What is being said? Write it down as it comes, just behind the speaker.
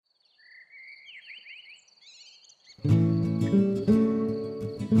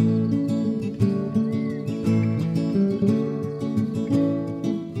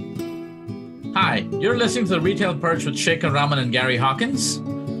You're listening to the Retail Perch with Shekar and Gary and Gary Hawkins.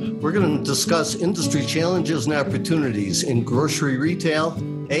 We're going to discuss industry challenges and opportunities in grocery retail,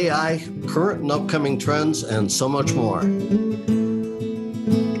 AI, current and upcoming trends, and so much more.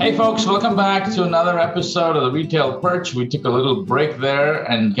 Hey folks, welcome back to another episode of the Retail Perch. We took a little break there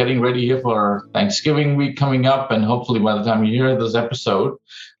and getting ready here for Thanksgiving week coming up. And hopefully by the time you hear this episode,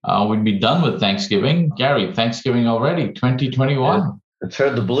 we'd be done with Thanksgiving. Gary, Thanksgiving already, 2021. It's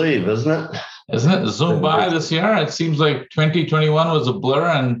hard to believe, isn't it? Isn't it? Zoomed by this year. It seems like 2021 was a blur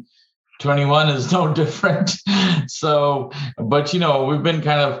and 21 is no different. So, but we've been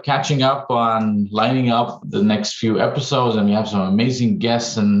kind of catching up on lining up the next few episodes, and we have some amazing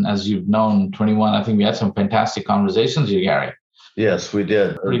guests. And as you've known, 21, I think we had some fantastic conversations here, Gary. Yes, we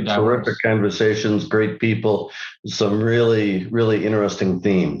did. Terrific conversations, great people, some really, really interesting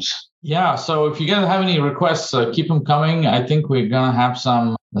themes. Yeah. So if you guys have any requests, keep them coming. I think we're going to have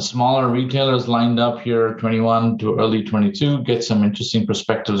some smaller retailers lined up here, 21 to early 22, get some interesting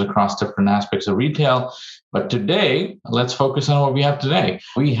perspectives across different aspects of retail. But today, let's focus on what we have today.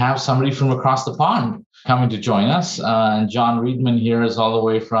 We have somebody from across the pond coming to join us. And John Readman here is all the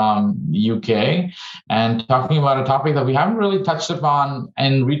way from the UK and talking about a topic that we haven't really touched upon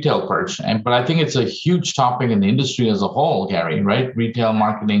in Retail Perch. But I think it's a huge topic in the industry as a whole, Gary, right? Retail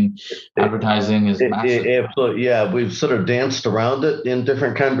marketing, advertising is massive. Absolutely. Yeah, we've sort of danced around it in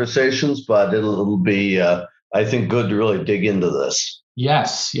different conversations, but it'll be, I think, good to really dig into this.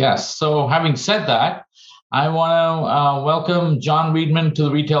 Yes. So having said that, I want to welcome John Readman to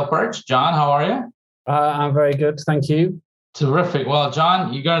the Retail Perch. John, how are you? I'm very good. Thank you. Terrific. Well,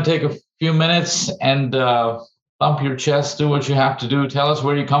 John, you're going to take a few minutes and bump your chest, do what you have to do. Tell us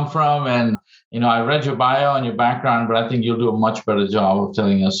where you come from. And, I read your bio and your background, but I think you'll do a much better job of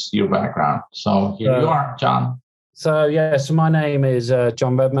telling us your background. So here you are, John. So my name is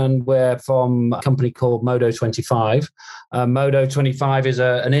John Readman. We're from a company called Modo25. Modo25 is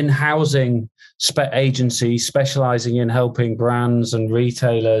an in-housing agency specializing in helping brands and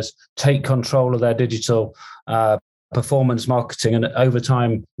retailers take control of their digital performance marketing and over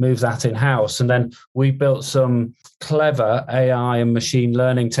time move that in-house. And then we built some clever AI and machine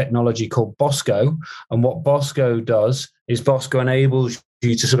learning technology called BOSCO. And what BOSCO does is BOSCO enables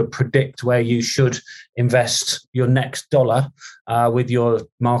you to sort of predict where you should invest your next dollar with your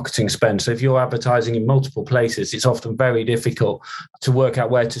marketing spend. So if you're advertising in multiple places, it's often very difficult to work out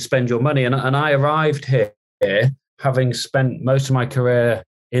where to spend your money. And I arrived here having spent most of my career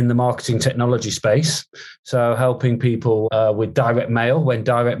in the marketing technology space, so helping people with direct mail when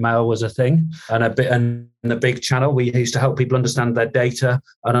direct mail was a thing, and the big channel. We used to help people understand their data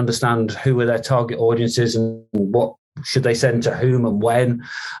and understand who were their target audiences and what should they send to whom and when.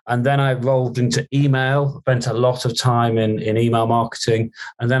 And then I rolled into email, spent a lot of time in email marketing,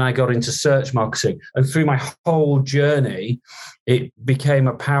 and then I got into search marketing. And through my whole journey, it became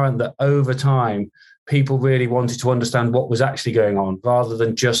apparent that over time, people really wanted to understand what was actually going on rather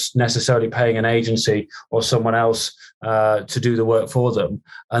than just necessarily paying an agency or someone else to do the work for them.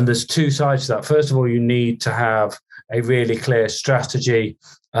 And there's two sides to that. First of all, you need to have a really clear strategy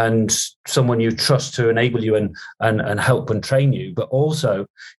and someone you trust to enable you and help and train you. But also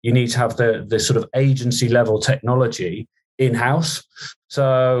you need to have the sort of agency level technology in-house.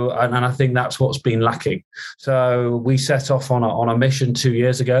 So, and I think that's what's been lacking. So we set off on a mission 2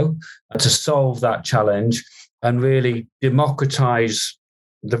 years ago to solve that challenge and really democratize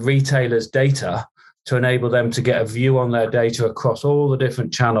the retailers' data to enable them to get a view on their data across all the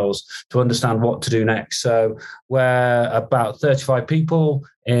different channels to understand what to do next. So we're about 35 people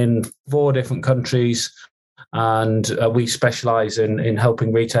in 4 different countries, and we specialize in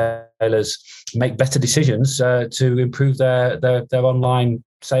helping retailers make better decisions to improve their online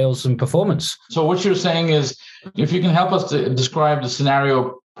sales and performance. So what you're saying is, if you can help us to describe the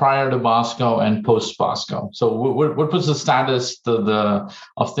scenario prior to BOSCO and post BOSCO. So what was the status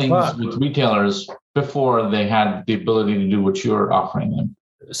of things with retailers before they had the ability to do what you're offering them?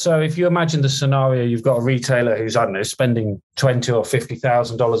 So if you imagine the scenario, you've got a retailer who's, spending $20,000 or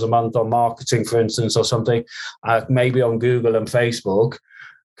 $50,000 a month on marketing, for instance, or something, maybe on Google and Facebook.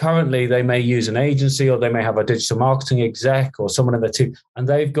 Currently, they may use an agency or they may have a digital marketing exec or someone in their team, and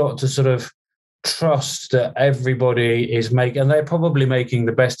they've got to sort of trust that everybody is and they're probably making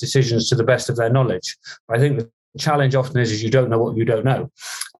the best decisions to the best of their knowledge. I think the challenge often is you don't know what you don't know.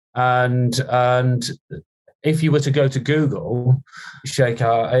 And if you were to go to Google,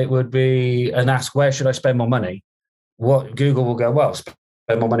 Shekar, it would be and ask, where should I spend more money? What Google will go, well,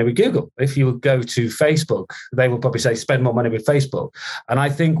 spend more money with Google. If you would go to Facebook, they will probably say, spend more money with Facebook. And I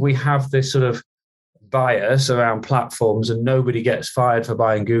think we have this sort of bias around platforms and nobody gets fired for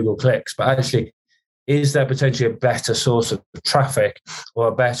buying Google clicks. But actually, is there potentially a better source of traffic or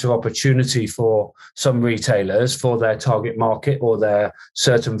a better opportunity for some retailers for their target market or their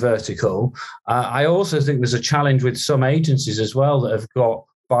certain vertical? I also think there's a challenge with some agencies as well that have got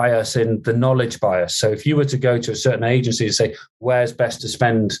bias in the knowledge bias. So if you were to go to a certain agency and say, where's best to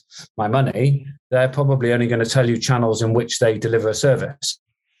spend my money, they're probably only going to tell you channels in which they deliver a service.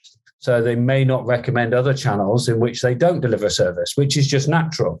 So they may not recommend other channels in which they don't deliver a service, which is just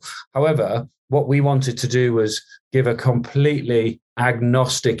natural. However, what we wanted to do was give a completely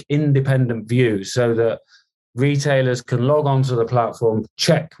agnostic, independent view so that retailers can log onto the platform,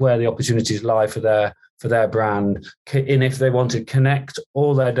 check where the opportunities lie for their brand, and if they want to connect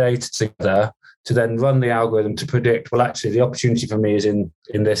all their data together to then run the algorithm to predict, well, actually, the opportunity for me is in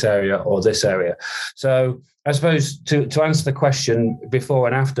this area or this area. So I suppose to answer the question before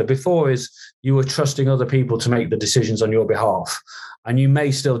and after, before is you were trusting other people to make the decisions on your behalf. And you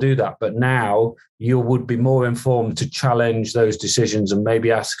may still do that, but now you would be more informed to challenge those decisions and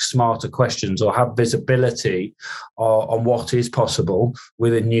maybe ask smarter questions or have visibility on what is possible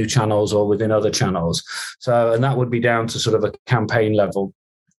within new channels or within other channels. So, and that would be down to sort of a campaign level.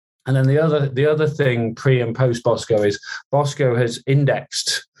 And then the other thing pre and post BOSCO is BOSCO has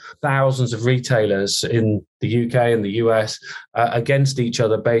indexed thousands of retailers in the UK and the US against each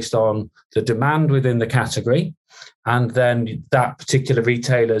other based on the demand within the category, and then that particular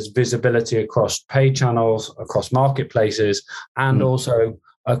retailer's visibility across paid channels, across marketplaces, and also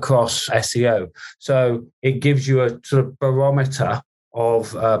across SEO. So it gives you a sort of barometer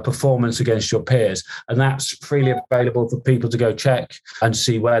of performance against your peers, and that's freely available for people to go check and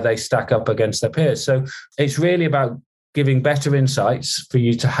see where they stack up against their peers. So it's really about giving better insights for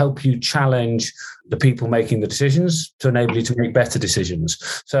you to help you challenge the people making the decisions to enable you to make better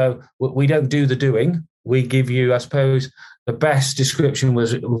decisions. So we don't do the doing. We give you, I suppose, the best description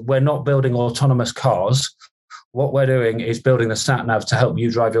was we're not building autonomous cars. What we're doing is building the sat-nav to help you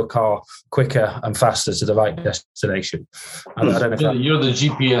drive your car quicker and faster to the right destination. I don't know if you're the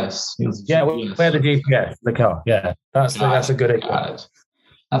GPS. Yeah, we're the GPS, the car. Yeah, that's a good example.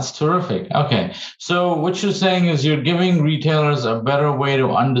 That's terrific. Okay. So what you're saying is you're giving retailers a better way to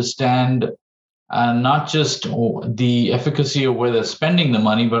understand not just the efficacy of where they're spending the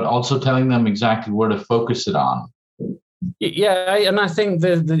money, but also telling them exactly where to focus it on. Yeah, and I think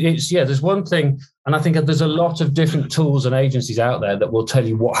there's one thing, and I think there's a lot of different tools and agencies out there that will tell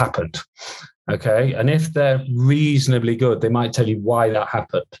you what happened. Okay, and if they're reasonably good, they might tell you why that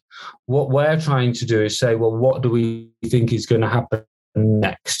happened. What we're trying to do is say, well, what do we think is going to happen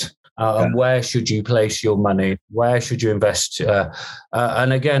next? And where should you place your money? Where should you invest?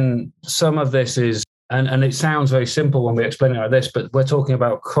 And again, some of this is, and it sounds very simple when we explain it like this, but we're talking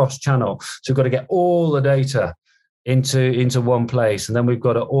about cross-channel. So we've got to get all the data into one place, and then we've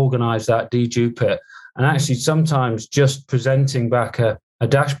got to organize that, dedupe it. And actually, sometimes just presenting back a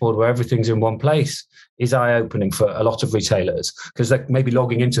dashboard where everything's in one place is eye-opening for a lot of retailers, because they're maybe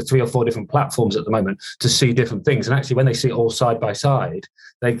logging into 3 or 4 different platforms at the moment to see different things. And actually, when they see it all side by side,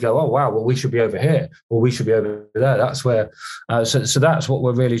 they go, oh, wow, well, we should be over here, or we should be over there. That's where, so that's what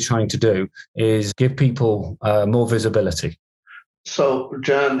we're really trying to do, is give people more visibility. So,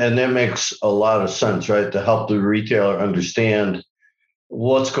 John, and that makes a lot of sense, right? To help the retailer understand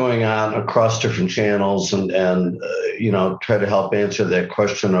what's going on across different channels and try to help answer that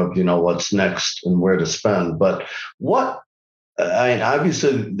question of, what's next and where to spend. But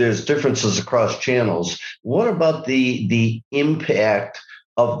obviously there's differences across channels. What about the impact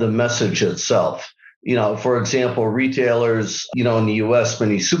of the message itself? For example, retailers, in the US,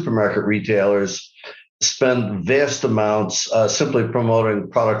 many supermarket retailers spend vast amounts simply promoting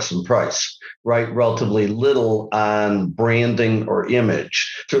products and price, right? Relatively little on branding or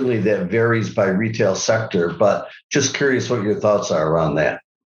image. Certainly that varies by retail sector, but just curious what your thoughts are around that.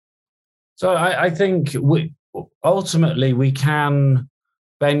 So I think ultimately we can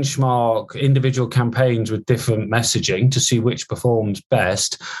benchmark individual campaigns with different messaging to see which performs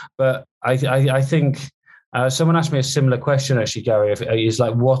best. But I think someone asked me a similar question, actually, Gary. Is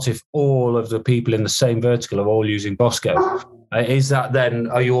like, what if all of the people in the same vertical are all using BOSCO? Is that then,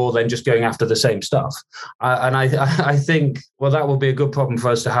 are you all then just going after the same stuff? And I think, well, that would be a good problem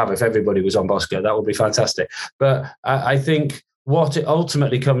for us to have if everybody was on BOSCO. That would be fantastic. But I think what it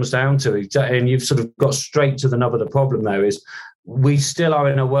ultimately comes down to, and you've sort of got straight to the nub of the problem there, is we still are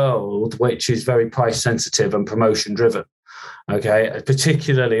in a world which is very price sensitive and promotion driven, okay,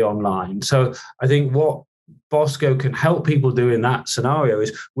 particularly online. So I think what BOSCO can help people do in that scenario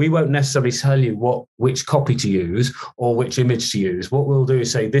is we won't necessarily tell you which copy to use or which image to use. What we'll do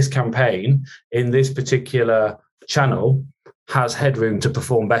is say this campaign in this particular channel has headroom to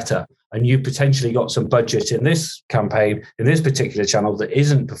perform better. and you potentially got some budget in this campaign, in this particular channel that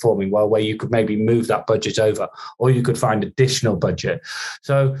isn't performing well, where you could maybe move that budget over, or you could find additional budget.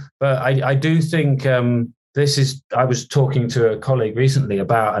 So, but I do think I was talking to a colleague recently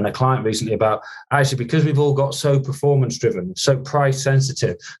about, and a client recently about, actually, because we've all got so performance driven, so price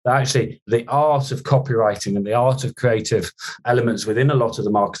sensitive, that actually the art of copywriting and the art of creative elements within a lot of the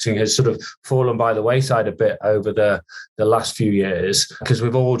marketing has sort of fallen by the wayside a bit over the last few years, because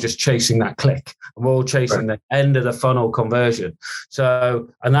we're all just chasing that click, and we're all chasing the end of the funnel conversion. So,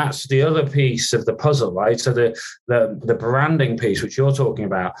 and that's the other piece of the puzzle, right? So the branding piece, which you're talking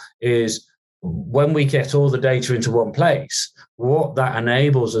about, is when we get all the data into one place, what that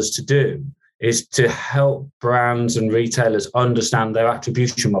enables us to do is to help brands and retailers understand their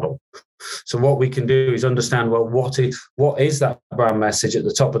attribution model. So what we can do is understand, well, what is that brand message at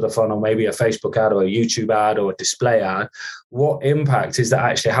the top of the funnel, maybe a Facebook ad or a YouTube ad or a display ad? What impact is that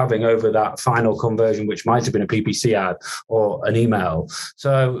actually having over that final conversion, which might have been a PPC ad or an email?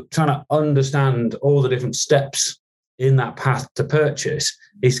 So trying to understand all the different steps in that path to purchase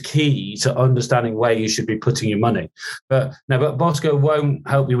is key to understanding where you should be putting your money. But BOSCO won't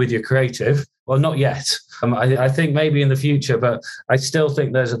help you with your creative. Well, not yet. I think maybe in the future, but I still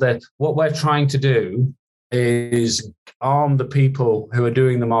think what we're trying to do is arm the people who are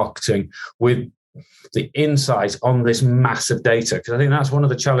doing the marketing with the insight on this massive data. Because I think that's one of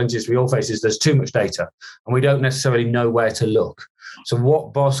the challenges we all face, is there's too much data and we don't necessarily know where to look. So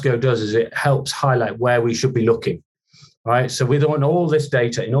what BOSCO does is it helps highlight where we should be looking. Right. So with all this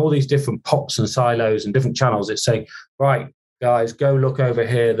data in all these different pots and silos and different channels, it's saying, right, guys, go look over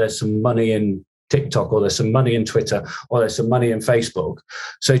here. There's some money in TikTok, or there's some money in Twitter, or there's some money in Facebook.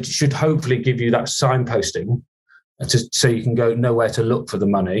 So it should hopefully give you that signposting so you can know where to look for the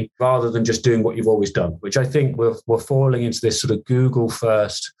money, rather than just doing what you've always done, which I think we're falling into this sort of Google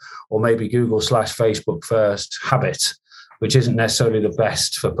first, or maybe Google/Facebook first habit, which isn't necessarily the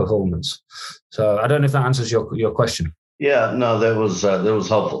best for performance. So I don't know if that answers your question. Yeah, no, that was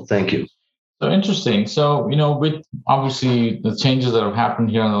helpful. Thank you. So interesting. So, with obviously the changes that have happened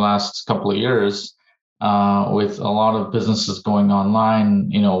here in the last couple of years, with a lot of businesses going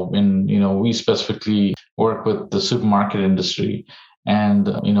online, we specifically work with the supermarket industry, and,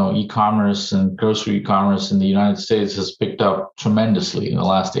 e-commerce and grocery e-commerce in the United States has picked up tremendously in the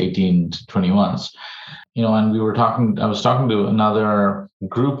last 18 to 20 months. And I was talking to another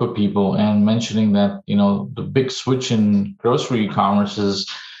group of people and mentioning that, the big switch in grocery e-commerce is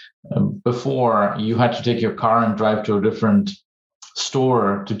before you had to take your car and drive to a different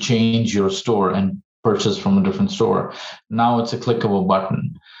store to change your store and purchase from a different store. Now it's a click of a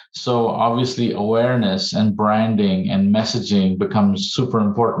button. So obviously awareness and branding and messaging becomes super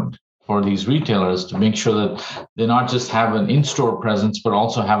important for these retailers to make sure that they not just have an in-store presence, but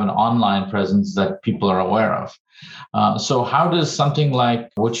also have an online presence that people are aware of. So how does something like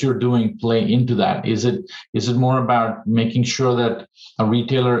what you're doing play into that? Is it more about making sure that a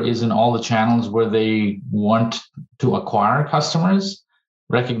retailer is in all the channels where they want to acquire customers?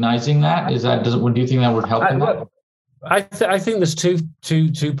 Recognizing that, do you think that would help in that? I think there's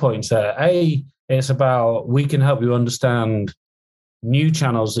two points there. A, it's about, we can help you understand new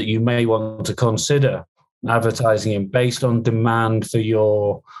channels that you may want to consider advertising in based on demand for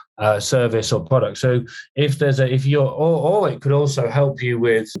your service or product. So it could also help you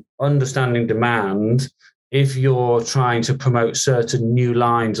with understanding demand if you're trying to promote certain new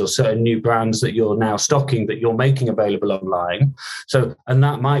lines or certain new brands that you're now stocking, that you're making available online. So, and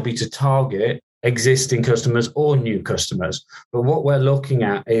that might be to target existing customers or new customers. But what we're looking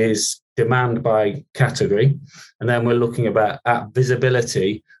at is demand by category, and then we're looking at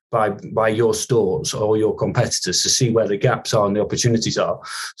visibility by your stores or your competitors to see where the gaps are and the opportunities are.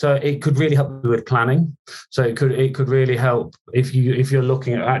 So it could really help with planning. So it could really help if you're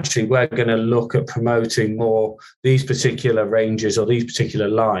looking at, actually, we're going to look at promoting more these particular ranges or these particular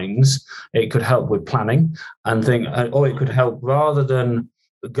lines. It could help with planning or it could help, rather than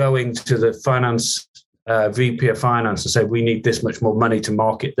going to the finance VP of finance and say, we need this much more money to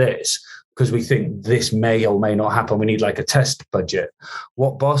market this, because we think this may or may not happen. We need like a test budget.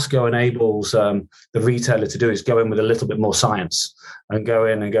 What BOSCO enables the retailer to do is go in with a little bit more science and go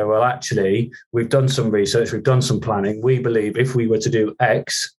in and go, well, actually, we've done some research, we've done some planning. We believe if we were to do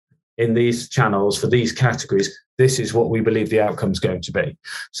X in these channels for these categories, this is what we believe the outcome is going to be.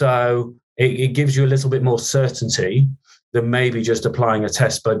 So it gives you a little bit more certainty than maybe just applying a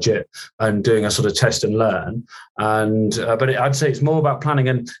test budget and doing a sort of test and learn. But I'd say it's more about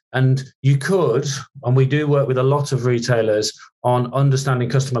planning. And you could, and we do work with a lot of retailers on understanding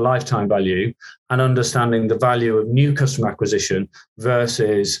customer lifetime value and understanding the value of new customer acquisition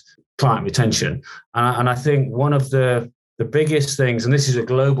versus client retention. And I think one of the biggest things, and this is a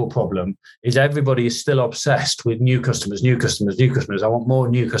global problem, is everybody is still obsessed with new customers, new customers, new customers. I want more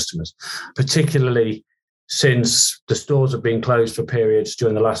new customers, particularly since the stores have been closed for periods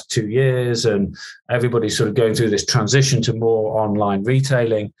during the last 2 years and everybody's sort of going through this transition to more online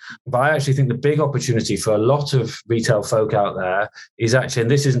retailing. But I actually think the big opportunity for a lot of retail folk out there is actually,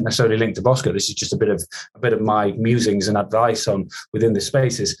 and this isn't necessarily linked to BOSCO, this is just a bit of my musings and advice on within the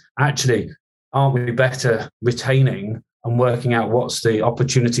spaces. Actually, aren't we better retaining and working out what's the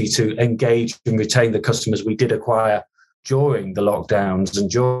opportunity to engage and retain the customers we did acquire during the lockdowns and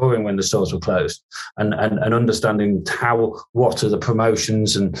during when the stores were closed, and understanding what are the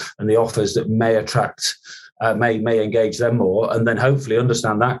promotions and the offers that may attract, may engage them more, and then hopefully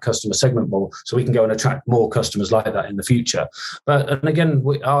understand that customer segment more so we can go and attract more customers like that in the future. And again,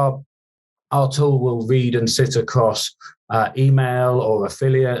 our tool will read and sit across email or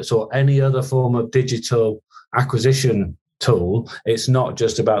affiliates or any other form of digital acquisition tool. It's not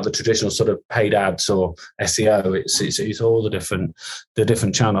just about the traditional sort of paid ads or SEO. It's all the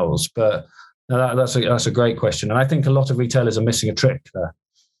different channels. But that's a great question, and I think a lot of retailers are missing a trick there.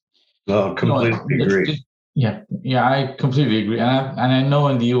 No, completely agree. Yeah, I completely agree. And I know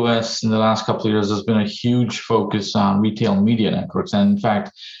in the US in the last couple of years, there's been a huge focus on retail media networks. And in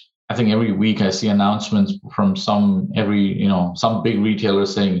fact, I think every week I see announcements from some big retailer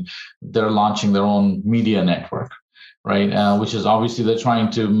saying they're launching their own media network, right? Which is obviously they're trying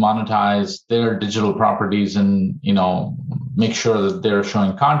to monetize their digital properties and, make sure that they're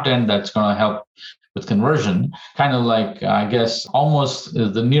showing content that's going to help with conversion, kind of like, I guess, almost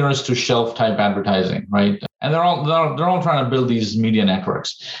the nearest to shelf type advertising, right? And they're all trying to build these media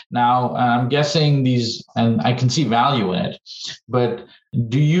networks. Now, I'm guessing these, and I can see value in it, but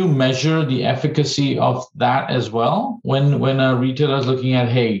do you measure the efficacy of that as well when a retailer is looking at,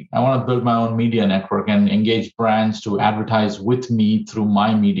 hey, I want to build my own media network and engage brands to advertise with me through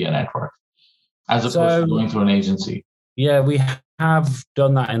my media network, as opposed to going through an agency? Yeah, we have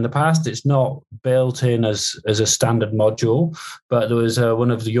done that in the past. It's not built in as a standard module, but there was one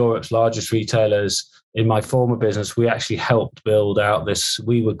of Europe's largest retailers in my former business. We actually helped build out this,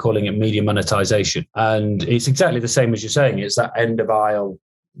 we were calling it media monetization. And it's exactly the same as you're saying. It's that end of aisle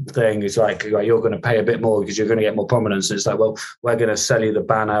thing. It's like, you're going to pay a bit more because you're going to get more prominence. It's like, well, we're going to sell you the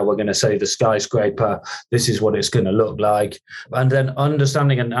banner. We're going to sell you the skyscraper. This is what it's going to look like. And then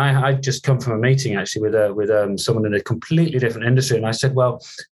understanding, and I just come from a meeting actually with someone in a completely different industry. And I said, well,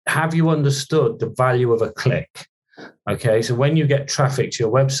 have you understood the value of a click? Okay, so when you get traffic to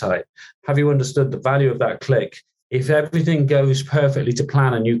your website, have you understood the value of that click? If everything goes perfectly to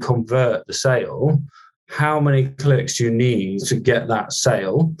plan and you convert the sale, how many clicks do you need to get that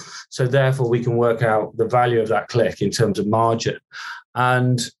sale? So therefore, we can work out the value of that click in terms of margin.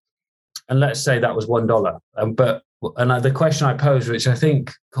 And let's say that was $1. But the question I posed, which I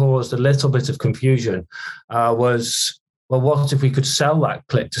think caused a little bit of confusion, was, well, what if we could sell that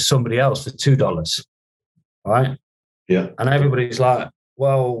click to somebody else for $2? Right? Yeah. And everybody's like,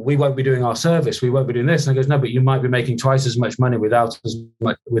 well, we won't be doing our service. We won't be doing this. And I goes, no, but you might be making twice as much money without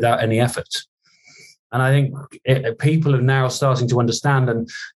any effort. And I think people are now starting to understand. And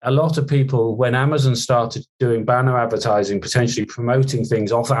a lot of people, when Amazon started doing banner advertising, potentially promoting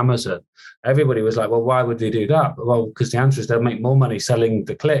things off Amazon, everybody was like, well, why would they do that? Well, because the answer is they'll make more money selling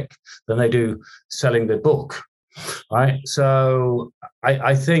the click than they do selling the book, right? So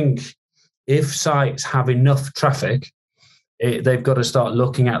I think if sites have enough traffic, they've got to start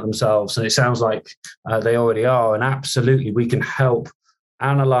looking at themselves. And it sounds like they already are. And absolutely, we can help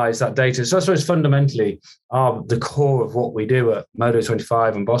analyze that data. So I suppose fundamentally, the core of what we do at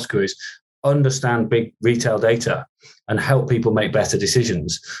Modo25 and BOSCO is understand big retail data and help people make better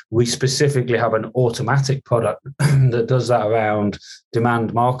decisions. We specifically have an automatic product that does that around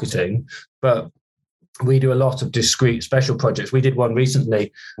demand marketing, but we do a lot of discrete special projects. We did one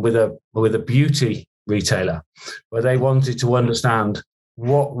recently with a beauty retailer where they wanted to understand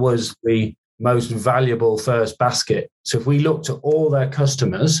what was the most valuable first basket. So if we looked at all their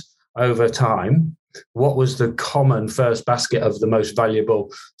customers over time, what was the common first basket of the most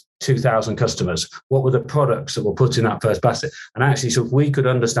valuable 2,000 customers? What were the products that were put in that first basket? And actually, so if we could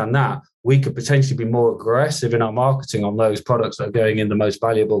understand that, we could potentially be more aggressive in our marketing on those products that are going in the most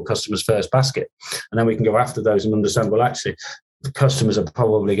valuable customers' first basket. And then we can go after those and understand, well, actually, the customers are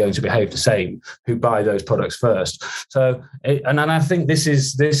probably going to behave the same who buy those products first. So, and I think this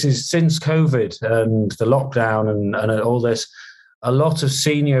is since COVID and the lockdown and all this, a lot of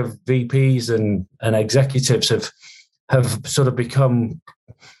senior VPs and executives have sort of become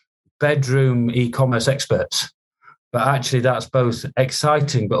bedroom e-commerce experts. But actually, that's both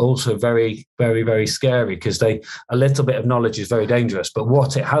exciting, but also very, very, very scary, because a little bit of knowledge is very dangerous. But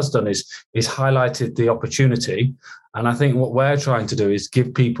what it has done is highlighted the opportunity. And I think what we're trying to do is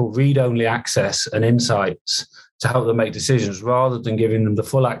give people read-only access and insights to help them make decisions, rather than giving them the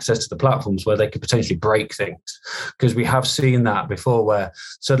full access to the platforms where they could potentially break things. Because we have seen that before, where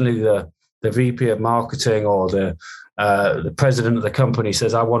suddenly the VP of marketing or the president of the company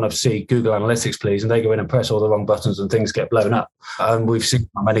says, I want to see Google Analytics, please. And they go in and press all the wrong buttons and things get blown up. And we've seen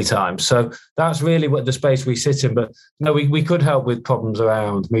that many times. So that's really what the space we sit in. But no, we could help with problems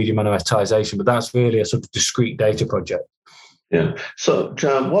around media monetization, but that's really a sort of discrete data project. Yeah. So,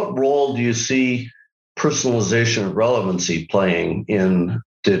 John, what role do you see personalization and relevancy playing in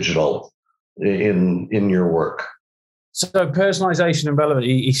digital in your work? So personalization and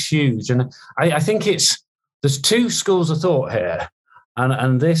relevancy is huge. And I think there's two schools of thought here.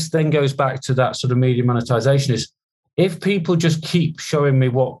 And this then goes back to that sort of media monetization is, if people just keep showing me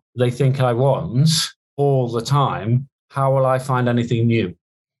what they think I want all the time, how will I find anything new?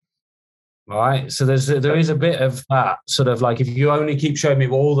 Right. So there is a bit of that sort of like, if you only keep showing me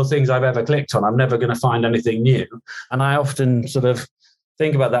all the things I've ever clicked on, I'm never going to find anything new. And I often sort of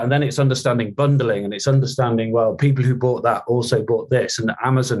think about that. And then it's understanding bundling, and it's understanding, well, people who bought that also bought this. And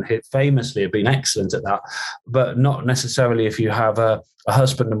Amazon famously have been excellent at that, but not necessarily if you have a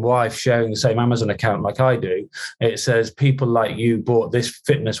husband and wife sharing the same Amazon account like I do. It says people like you bought this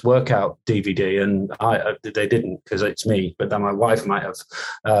fitness workout DVD, and they didn't, because it's me, but then my wife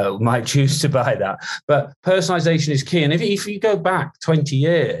might choose to buy that. But personalization is key. And if you go back 20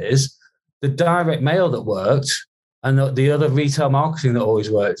 years, the direct mail that worked and the other retail marketing that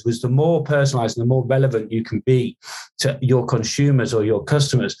always works was the more personalized and the more relevant you can be to your consumers or your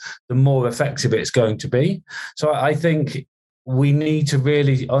customers, the more effective it's going to be. So I think we need to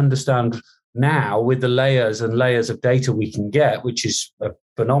really understand now, with the layers and layers of data we can get, which is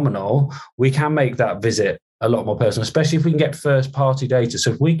phenomenal, we can make that visit a lot more personal, especially if we can get first-party data.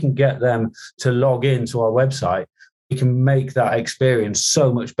 So if we can get them to log into our website, we can make that experience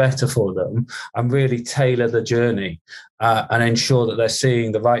so much better for them and really tailor the journey and ensure that they're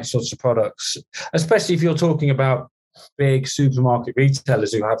seeing the right sorts of products, especially if you're talking about big supermarket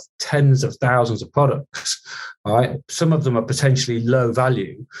retailers who have tens of thousands of products, right? Some of them are potentially low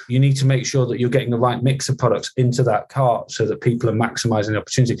value. You need to make sure that you're getting the right mix of products into that cart so that people are maximizing the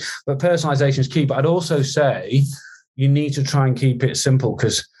opportunity. But personalization is key. But I'd also say you need to try and keep it simple,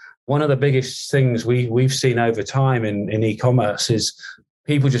 because one of the biggest things we've seen over time in e-commerce is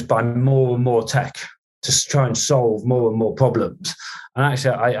people just buy more and more tech to try and solve more and more problems. And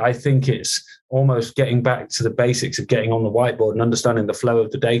actually, I think it's almost getting back to the basics of getting on the whiteboard and understanding the flow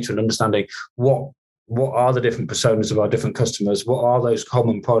of the data and understanding what are the different personas of our different customers, what are those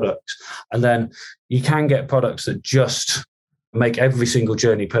common products. And then you can get products that just make every single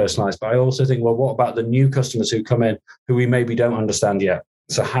journey personalized. But I also think, well, what about the new customers who come in who we maybe don't understand yet?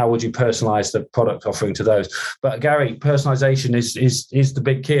 So how would you personalize the product offering to those? But Gary, personalization is the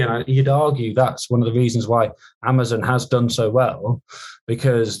big key. And you'd argue that's one of the reasons why Amazon has done so well,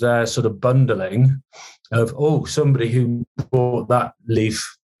 because they're sort of bundling of, somebody who bought that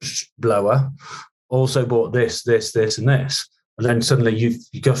leaf blower also bought this, and this. And then suddenly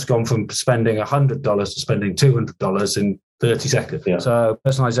you've just gone from spending $100 to spending $200 in 30 seconds. Yeah. So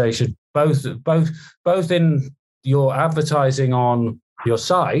personalization, both in your advertising on your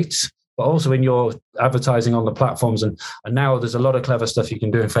site, but also in your advertising on the platforms. And now there's a lot of clever stuff you can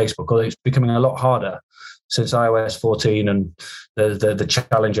do in Facebook, although it's becoming a lot harder since iOS 14 and the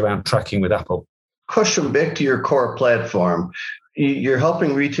challenge around tracking with Apple. Question back to your core platform. You're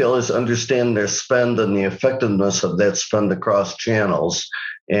helping retailers understand their spend and the effectiveness of that spend across channels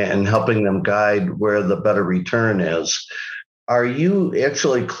and helping them guide where the better return is. Are you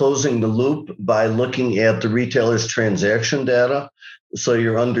actually closing the loop by looking at the retailer's transaction data? So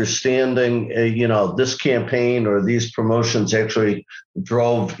you're understanding, this campaign or these promotions actually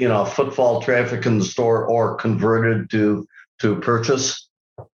drove, footfall traffic in the store or converted to purchase?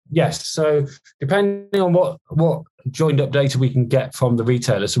 Yes. So depending on what joined up data we can get from the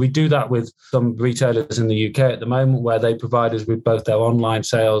retailer. So we do that with some retailers in the UK at the moment, where they provide us with both their online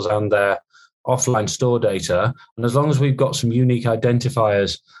sales and their offline store data. And as long as we've got some unique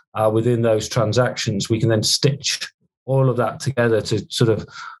identifiers within those transactions, we can then stitch all of that together to sort of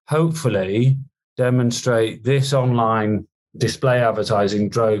hopefully demonstrate this online display advertising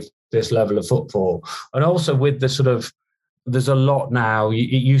drove this level of footfall. And also with the sort of, there's a lot now. It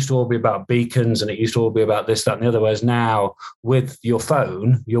used to all be about beacons and it used to all be about this, that, and the other. Whereas now with your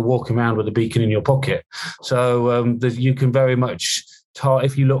phone, you're walking around with a beacon in your pocket. So you can very much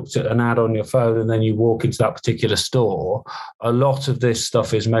if you looked at an ad on your phone and then you walk into that particular store, a lot of this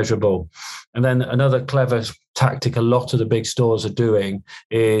stuff is measurable. And then another clever tactic a lot of the big stores are doing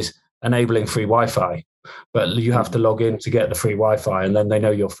is enabling free Wi-Fi. But you have to log in to get the free Wi-Fi, and then they know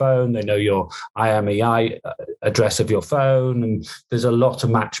your phone, they know your IMEI address of your phone, and there's a lot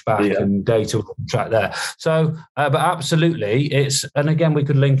of match back and data track there. So, but absolutely, and again, we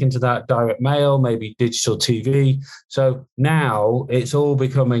could link into that direct mail, maybe digital TV. So now it's all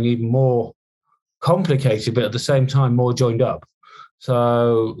becoming even more complicated, but at the same time, more joined up.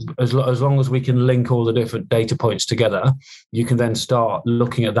 So as long as we can link all the different data points together, you can then start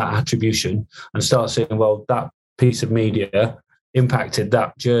looking at that attribution and start saying, well, that piece of media impacted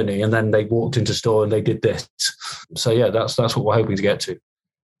that journey, and then they walked into store and they did this. So yeah, that's what we're hoping to get to.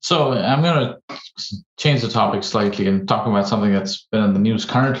 So I'm going to change the topic slightly and talk about something that's been in the news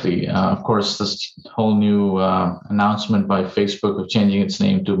currently. Of course, this whole new announcement by Facebook of changing its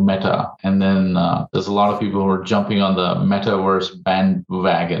name to Meta. And then there's a lot of people who are jumping on the metaverse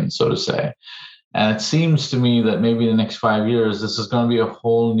bandwagon, so to say. And it seems to me that maybe in the next 5 years, this is going to be a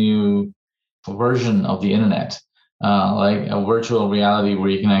whole new version of the internet, like a virtual reality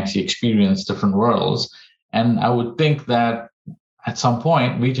where you can actually experience different worlds. And I would think that at some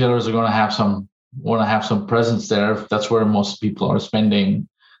point, retailers are going to want to have some presence there. If that's where most people are spending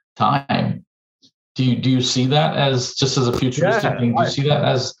time. Do you see that as just as a futuristic thing? Do you see that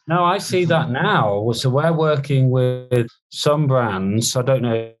as? No, I see that now. So we're working with some brands. I don't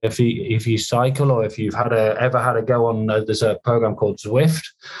know if you cycle or if you've ever had a go on. There's a program called Zwift.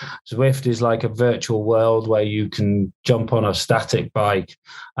 Zwift is like a virtual world where you can jump on a static bike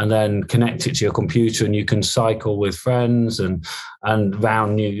and then connect it to your computer, and you can cycle with friends and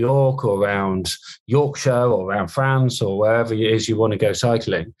around New York or around Yorkshire or around France or wherever it is you want to go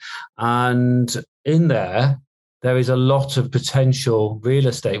cycling. And in there is a lot of potential real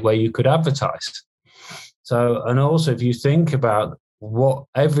estate where you could advertise. So, and also if you think about what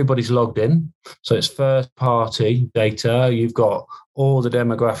everybody's logged in, so it's first party data, you've got all the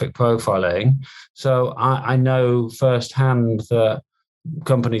demographic profiling. So I know firsthand that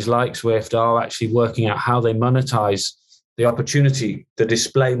companies like Zwift are actually working out how they monetize the opportunity, the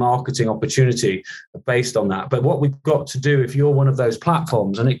display marketing opportunity based on that. But what we've got to do, if you're one of those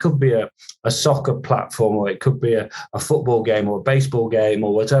platforms, and it could be a soccer platform, or it could be a football game or a baseball game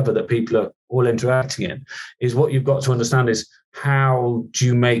or whatever that people are all interacting in, is what you've got to understand is how do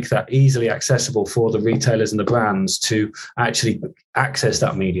you make that easily accessible for the retailers and the brands to actually access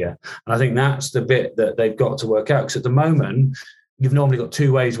that media? And I think that's the bit that they've got to work out. Because at the moment, you've normally got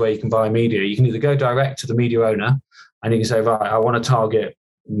two ways where you can buy media. You can either go direct to the media owner, and you can say, right, I want to target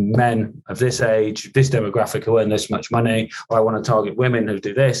men of this age, this demographic who earn this much money, or I want to target women who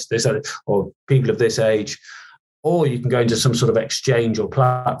do this, or people of this age. Or you can go into some sort of exchange or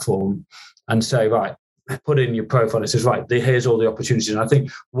platform and say, right, put in your profile. It says, right, here's all the opportunities. And I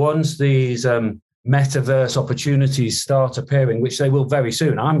think once these metaverse opportunities start appearing, which they will very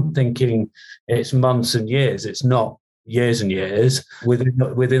soon, I'm thinking it's months and years. It's not years and years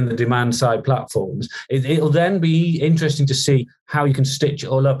within the demand side platforms. It'll then be interesting to see how you can stitch it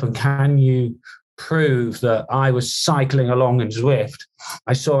all up, and can you prove that I was cycling along in Zwift,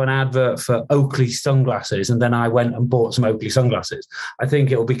 I saw an advert for Oakley sunglasses, and then I went and bought some Oakley sunglasses. I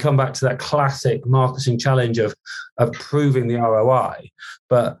think it will come back to that classic marketing challenge of proving the ROI.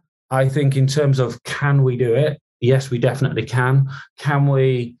 But I think in terms of can we do it? Yes, we definitely can. Can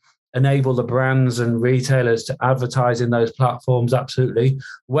we enable the brands and retailers to advertise in those platforms? Absolutely.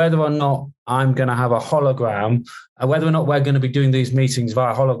 Whether or not I'm going to have a hologram, whether or not we're going to be doing these meetings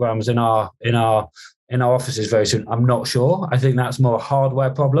via holograms in our offices very soon, I'm not sure. I think that's more a hardware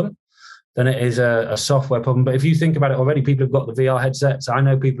problem than it is a software problem. But if you think about it already, people have got the VR headsets. I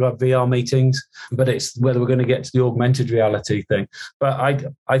know people have VR meetings, but it's whether we're going to get to the augmented reality thing. But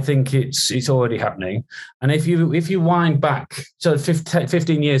I think it's already happening. And if you wind back, so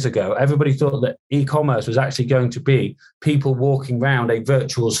 15 years ago, everybody thought that e-commerce was actually going to be people walking around a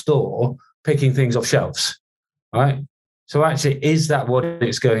virtual store picking things off shelves, right? So actually, is that what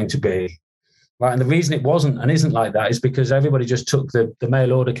it's going to be? Right, and the reason it wasn't and isn't like that is because everybody just took the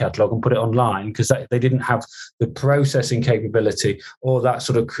mail order catalog and put it online because they didn't have the processing capability or that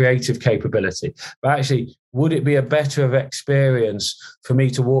sort of creative capability. But actually, would it be a better experience for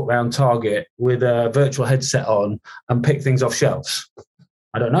me to walk around Target with a virtual headset on and pick things off shelves?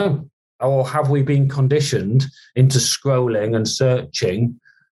 I don't know. Or have we been conditioned into scrolling and searching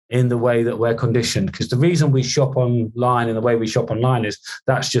in the way that we're conditioned? Because the reason we shop online and the way we shop online is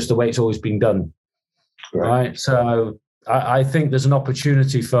that's just the way it's always been done. Right? So I think there's an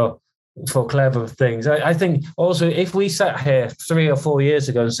opportunity for for clever things. I think also if we sat here 3 or 4 years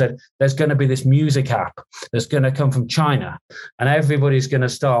ago and said there's going to be this music app that's going to come from China and everybody's going to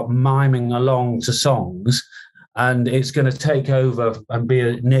start miming along to songs and it's going to take over and be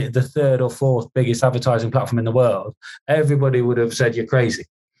the third or fourth biggest advertising platform in the world, everybody would have said you're crazy,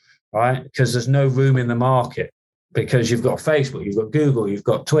 right? Because there's no room in the market, because you've got Facebook, you've got Google, you've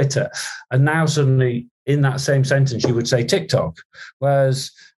got Twitter. And now suddenly in that same sentence, you would say TikTok.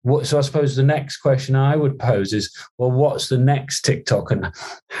 Whereas, so I suppose the next question I would pose is, well, what's the next TikTok and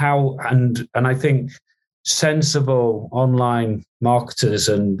how, and I think sensible online marketers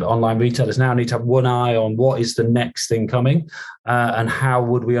and online retailers now need to have one eye on what is the next thing coming and how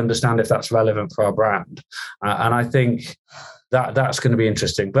would we understand if that's relevant for our brand. And I think that's going to be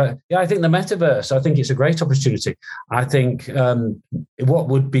interesting. But yeah, I think the metaverse, I think it's a great opportunity. I think what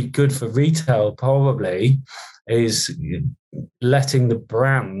would be good for retail probably is letting the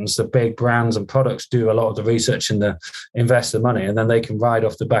brands, the big brands and products do a lot of the research and invest the money, and then they can ride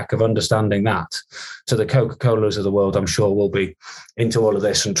off the back of understanding that. So the Coca-Colas of the world, I'm sure, will be into all of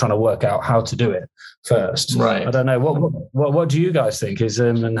this and trying to work out how to do it first. Right. I don't know. What do you guys think is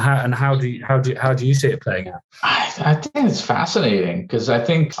and how do you see it playing out? I think it's fascinating because I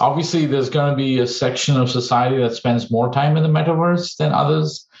think obviously there's going to be a section of society that spends more time in the metaverse than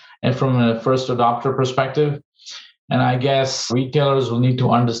others, and from a first adopter perspective. And I guess retailers will need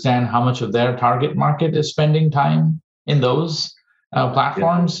to understand how much of their target market is spending time in those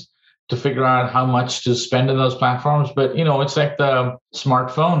platforms to figure out how much to spend in those platforms. But, it's like the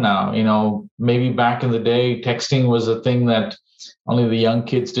smartphone now. Maybe back in the day, texting was a thing that only the young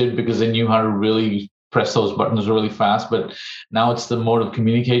kids did because they knew how to really press those buttons really fast. But now it's the mode of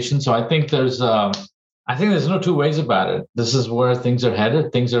communication. So I think there's no two ways about it. This is where things are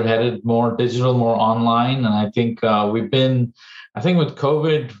headed. Things are headed more digital, more online. And I think with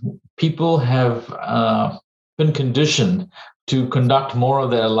COVID, people have been conditioned to conduct more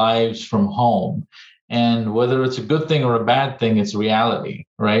of their lives from home. And whether it's a good thing or a bad thing, it's reality,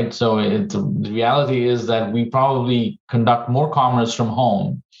 right? So the reality is that we probably conduct more commerce from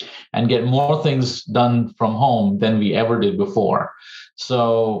home and get more things done from home than we ever did before.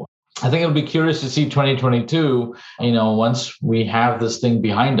 So I think it'll be curious to see 2022, once we have this thing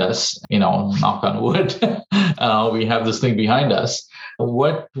behind us, knock on wood, we have this thing behind us.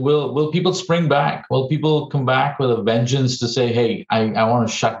 What will people spring back? Will people come back with a vengeance to say, hey, I want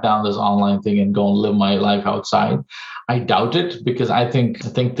to shut down this online thing and go and live my life outside? I doubt it, because I think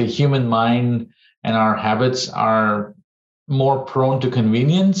the human mind and our habits are more prone to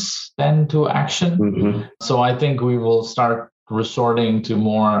convenience than to action. Mm-hmm. So I think we will start resorting to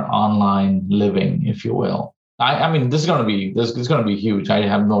more online living, if you will. I mean, this is going to be huge. I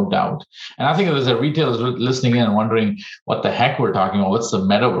have no doubt. And I think if there's a retailers listening in and wondering what the heck we're talking about, what's the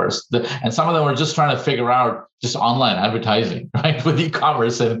metaverse? And some of them are just trying to figure out just online advertising, right, with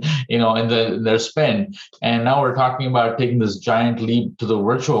e-commerce and their spend. And now we're talking about taking this giant leap to the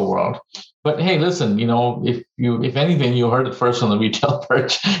virtual world. But hey, listen, if anything, you heard it first on the Retail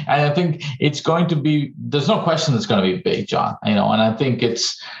Perch. And I think it's going to be, there's no question it's going to be big, John, and I think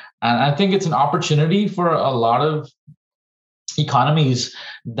it's an opportunity for a lot of economies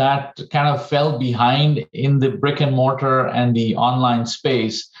that kind of fell behind in the brick and mortar and the online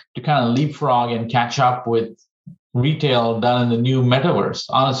space to kind of leapfrog and catch up with retail done in the new metaverse,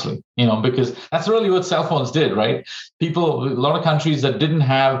 honestly, because that's really what cell phones did, right? A lot of countries that didn't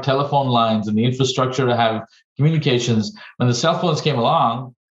have telephone lines and the infrastructure to have communications, when the cell phones came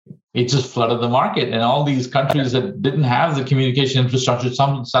along, it just flooded the market. And all these countries that didn't have the communication infrastructure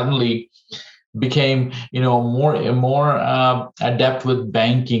suddenly became, more adept with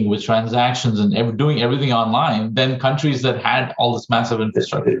banking, with transactions and doing everything online than countries that had all this massive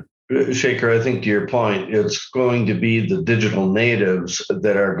infrastructure. Shekar, I think to your point, it's going to be the digital natives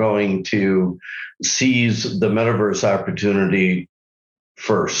that are going to seize the metaverse opportunity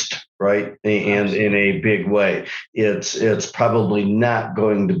first, right? And in a big way. It's probably not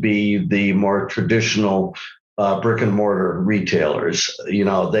going to be the more traditional brick and mortar retailers.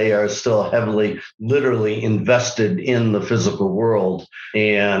 They are still heavily, literally invested in the physical world.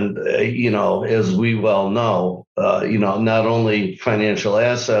 And, as we well know, not only financial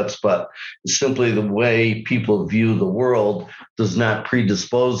assets, but simply the way people view the world does not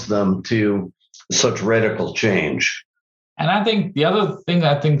predispose them to such radical change. And I think the other thing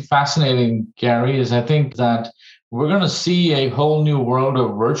I think fascinating, Gary, is I think that we're going to see a whole new world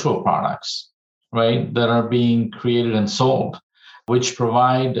of virtual products, right, that are being created and sold, which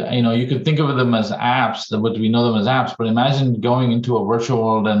provide, you could think of them as apps, what we know them as apps, but imagine going into a virtual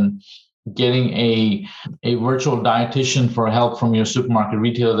world and getting a virtual dietitian for help from your supermarket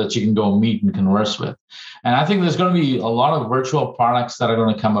retailer that you can go meet and converse with. And I think there's going to be a lot of virtual products that are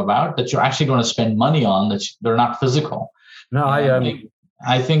going to come about that you're actually going to spend money on, that they're not physical. No,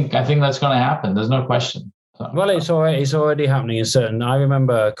 I think that's going to happen. There's no question. So, well, it's already happening in certain. I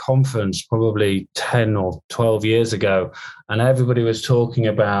remember a conference probably 10 or 12 years ago, and everybody was talking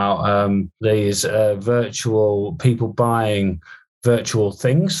about these virtual people buying virtual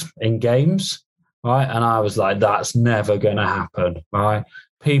things in games, right? And I was like, that's never going to happen, right?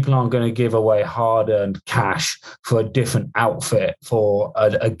 People aren't going to give away hard-earned cash for a different outfit for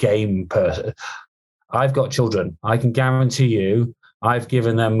a game person. I've got children. I can guarantee you I've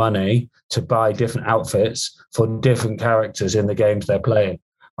given them money to buy different outfits for different characters in the games they're playing,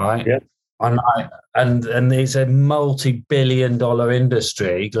 right? Yeah. And it's a multi-billion-dollar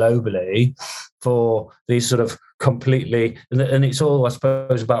industry globally for these sort of completely, and it's all, I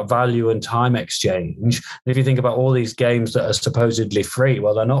suppose, about value and time exchange. And if you think about all these games that are supposedly free,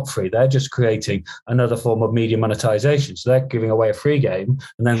 well, they're not free. They're just creating another form of media monetization. So they're giving away a free game,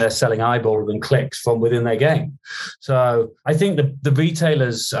 and then they're selling eyeballs and clicks from within their game. So I think the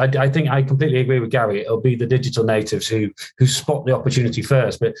retailers, I think I completely agree with Gary. It'll be the digital natives who spot the opportunity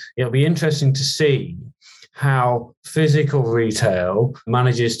first, but it'll be interesting to see how physical retail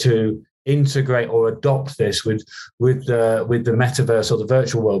manages to integrate or adopt this with the metaverse or the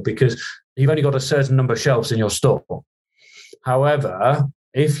virtual world, because you've only got a certain number of shelves in your store. However,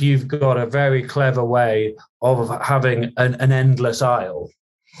 if you've got a very clever way of having an endless aisle,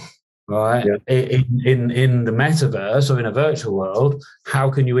 right, in the metaverse or in a virtual world, how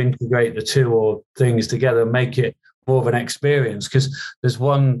can you integrate the two or things together and make it more of an experience? Because there's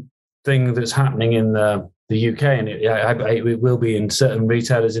one thing that's happening in the UK, and it will be in certain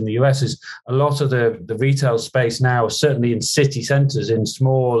retailers in the US, is a lot of the retail space now, certainly in city centres, in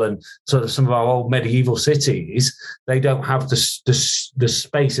small and sort of some of our old medieval cities, they don't have the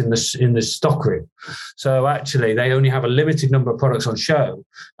space in the stock room. So actually, they only have a limited number of products on show,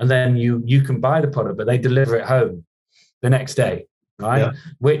 and then you can buy the product, but they deliver it home the next day. Right, yeah.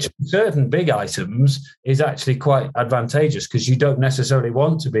 Which certain big items is actually quite advantageous, because you don't necessarily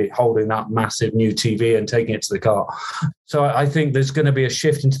want to be holding that massive new TV and taking it to the car. So I think there's going to be a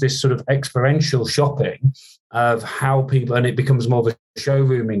shift into this sort of experiential shopping of how people, and it becomes more of a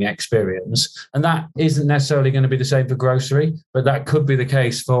showrooming experience. And that isn't necessarily going to be the same for grocery, but that could be the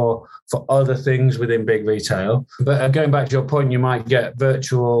case for other things within big retail. But going back to your point, you might get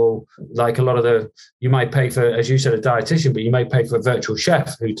virtual, like a lot of you might pay for, as you said, a dietitian, but you may pay for a virtual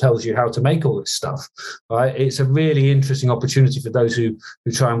chef who tells you how to make all this stuff, right? It's a really interesting opportunity for those who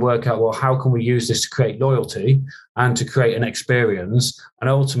try and work out, well, how can we use this to create loyalty and to create an experience? And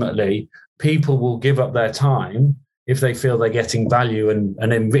ultimately, people will give up their time if they feel they're getting value and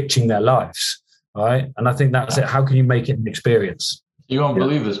enriching their lives, right? And I think that's it. How can you make it an experience? You won't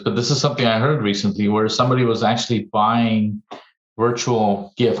believe this, but this is something I heard recently, where somebody was actually buying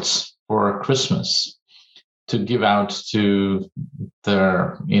virtual gifts for Christmas to give out to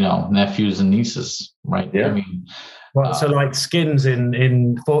their, nephews and nieces, right? Yeah. I mean, so like skins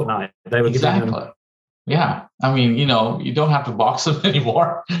in Fortnite, they were exactly. giving them. Yeah. I mean, you don't have to box them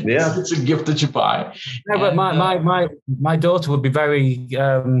anymore. Yeah. It's a gift that you buy. No, but my daughter would be very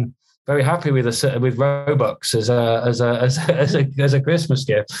very happy with Robux as a Christmas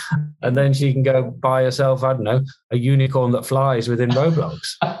gift, and then she can go buy herself, I don't know, a unicorn that flies within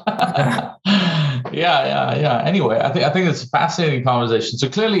Roblox. Yeah. Anyway, I think it's a fascinating conversation. So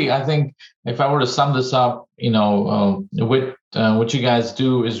clearly, I think if I were to sum this up, what you guys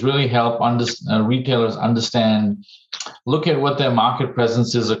do is really help retailers understand, look at what their market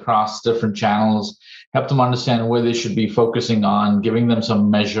presence is across different channels, help them understand where they should be focusing on, giving them some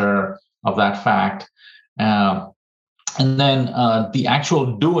measure of that fact. And then the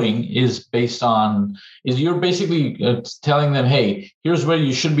actual doing is you're basically telling them, hey, here's where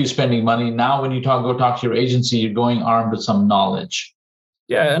you should be spending money. Now, when you go talk to your agency, you're going armed with some knowledge.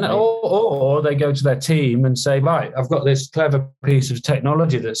 Yeah, and or they go to their team and say, right, I've got this clever piece of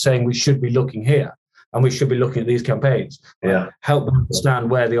technology that's saying we should be looking here and we should be looking at these campaigns. Yeah, help them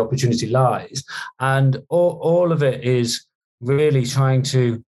understand where the opportunity lies. And all of it is really trying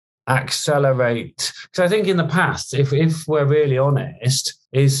to accelerate. Because I think in the past, if we're really honest,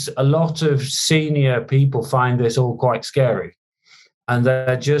 is a lot of senior people find this all quite scary. And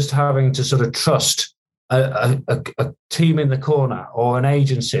they're just having to sort of trust a team in the corner or an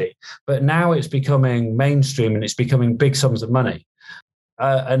agency. But now it's becoming mainstream and it's becoming big sums of money.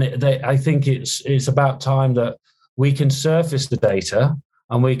 I think it's about time that we can surface the data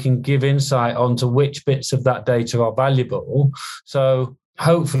and we can give insight onto which bits of that data are valuable. So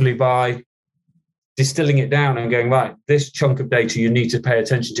hopefully by distilling it down and going, right, this chunk of data you need to pay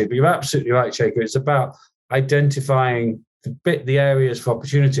attention to. But you're absolutely right, Shekar. It's about identifying the areas for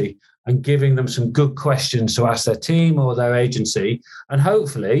opportunity and giving them some good questions to ask their team or their agency, and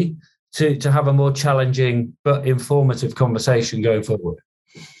hopefully to have a more challenging but informative conversation going forward.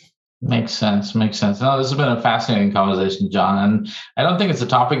 Makes sense. No, this has been a fascinating conversation, John. And I don't think it's a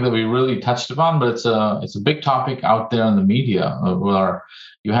topic that we really touched upon, but it's a big topic out there in the media where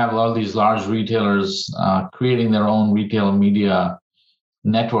you have a lot of these large retailers creating their own retail media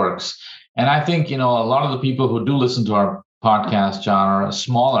networks. And I think, a lot of the people who do listen to our podcast, John, are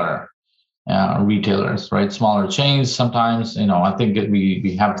smaller retailers, right? Smaller chains. Sometimes, I think that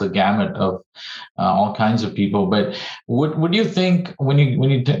we have the gamut of all kinds of people. But would you think when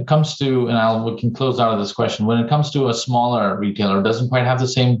it comes to, and we can close out of this question, when it comes to a smaller retailer, doesn't quite have the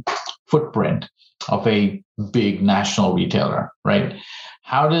same footprint of a big national retailer, right?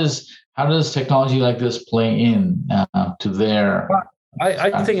 How does technology like this play in to their?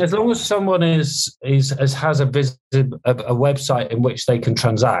 I think as long as someone has a website in which they can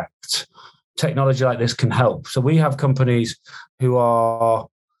transact, technology like this can help. So we have companies who are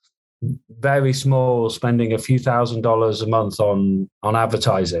very small, spending a few $1,000s a month on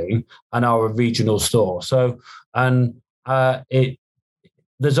advertising, and are a regional store. So, and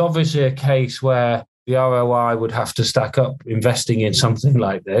there's obviously a case where the ROI would have to stack up investing in something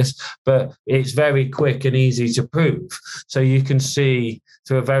like this, but it's very quick and easy to prove. So you can see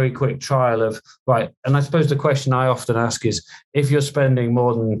through a very quick trial of, right, and I suppose the question I often ask is, if you're spending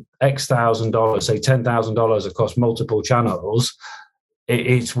more than X $1,000, say $10,000 across multiple channels,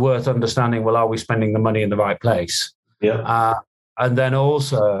 it's worth understanding, well, are we spending the money in the right place? Yeah. And then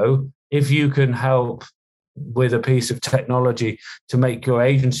also, if you can help with a piece of technology to make your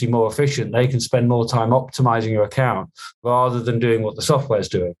agency more efficient, they can spend more time optimizing your account rather than doing what the software is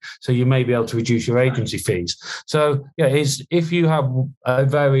doing. So you may be able to reduce your agency fees. So yeah, if you have a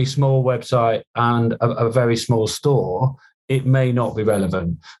very small website and a very small store, it may not be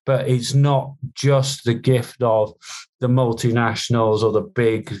relevant, but it's not just the gift of the multinationals or the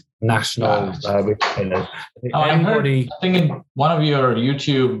big national retailers. I think in one of your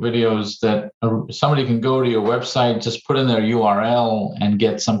YouTube videos that somebody can go to your website, just put in their URL and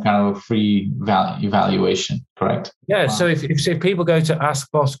get some kind of a free evaluation, correct? Yeah, so if people go to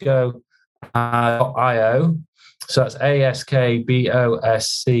askbosco.io, so that's askbosco.io.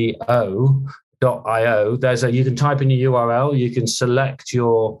 You can type in your URL, you can select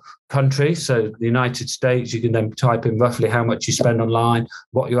your country, so the United States, you can then type in roughly how much you spend online,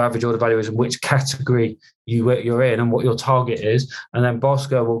 what your average order value is, and which category you're in, and what your target is, and then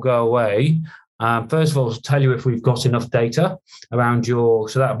Bosco will go away. First of all, tell you if we've got enough data around so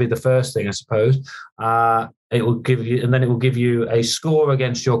that would be the first thing, I suppose. It will give you a score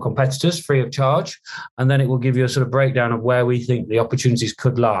against your competitors free of charge. And then it will give you a sort of breakdown of where we think the opportunities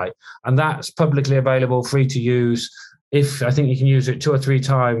could lie. And that's publicly available, free to use. I think you can use it 2 or 3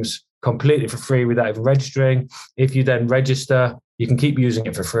 times completely for free without even registering. If you then register, you can keep using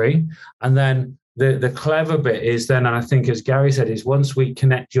it for free. And then the clever bit is then, and I think as Gary said, is once we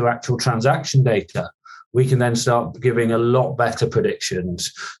connect your actual transaction data, we can then start giving a lot better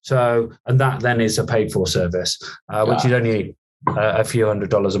predictions. So, and that then is a paid for service, which is only a few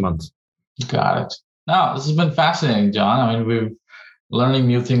 $100s a month. Got it. No, this has been fascinating, John. I mean, we're learning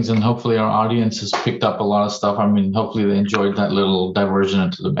new things, and hopefully our audience has picked up a lot of stuff. I mean, hopefully they enjoyed that little diversion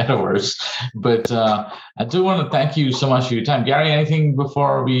into the metaverse. But I do want to thank you so much for your time. Gary, anything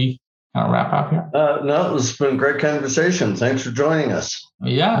before we kind of wrap up here? No, it's been a great conversation. Thanks for joining us.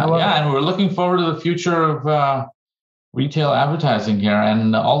 Yeah, and we're looking forward to the future of retail advertising here,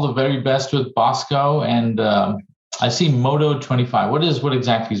 and all the very best with Bosco. And I see Modo25. What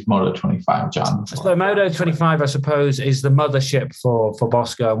exactly is Modo25, John? So Modo25, I suppose, is the mothership for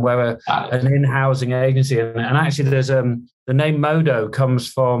Bosco, and we're an in-housing agency. And actually, there's the name Modo comes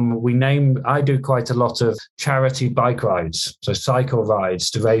from, I do quite a lot of charity bike rides, so cycle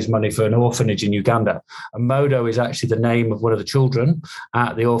rides to raise money for an orphanage in Uganda. And Modo is actually the name of one of the children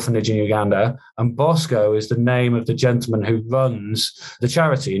at the orphanage in Uganda. And Bosco is the name of the gentleman who runs the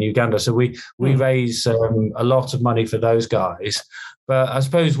charity in Uganda. So we raise a lot of money for those guys. But I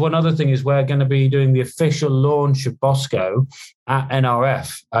suppose one other thing is we're going to be doing the official launch of Bosco at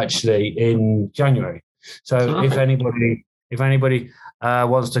NRF actually in January. So if anybody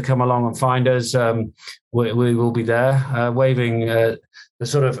wants to come along and find us, we will be there waving the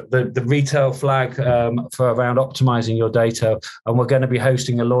sort of the retail flag for around optimizing your data. And we're going to be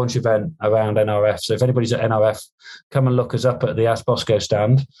hosting a launch event around NRF. So if anybody's at NRF, come and look us up at the Ask Bosco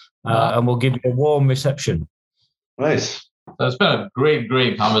stand, and we'll give you a warm reception. Nice. So it's been a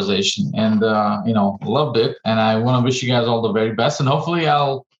great conversation, and loved it. And I want to wish you guys all the very best. And hopefully,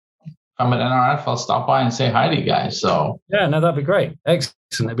 if I'm at NRF, I'll stop by and say hi to you guys. So yeah, no, that'd be great. Excellent.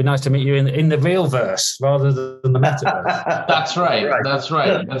 It'd be nice to meet you in the real verse rather than the metaverse. That's right.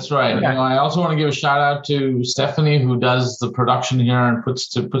 Yeah. I also want to give a shout out to Stephanie, who does the production here and puts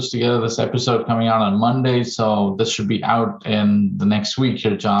together this episode coming out on Monday. So this should be out in the next week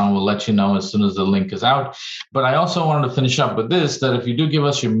here, John. We'll let you know as soon as the link is out. But I also wanted to finish up with this, that if you do give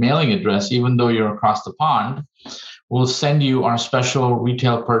us your mailing address, even though you're across the pond, we'll send you our special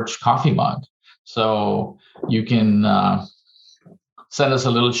Retail Perch coffee mug. So you can send us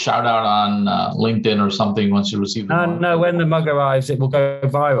a little shout out on LinkedIn or something once you receive the mug. No, when the mug arrives, it will go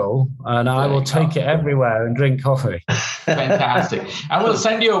viral, and I will take it everywhere and drink coffee. Fantastic. I will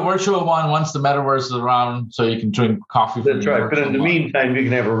send you a virtual one once the metaverse is around, so you can drink coffee. That's right. But in the meantime, you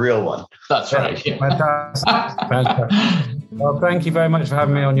can have a real one. That's right. Yeah. Fantastic. Well, thank you very much for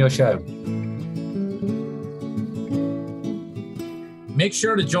having me on your show. Make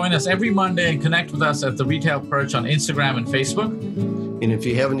sure to join us every Monday and connect with us at The Retail Perch on Instagram and Facebook. And if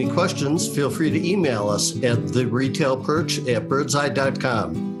you have any questions, feel free to email us at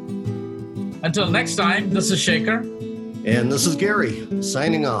theretailperch@birdseye.com. Until next time, this is Shekar. And this is Gary,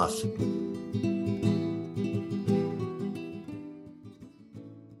 signing off.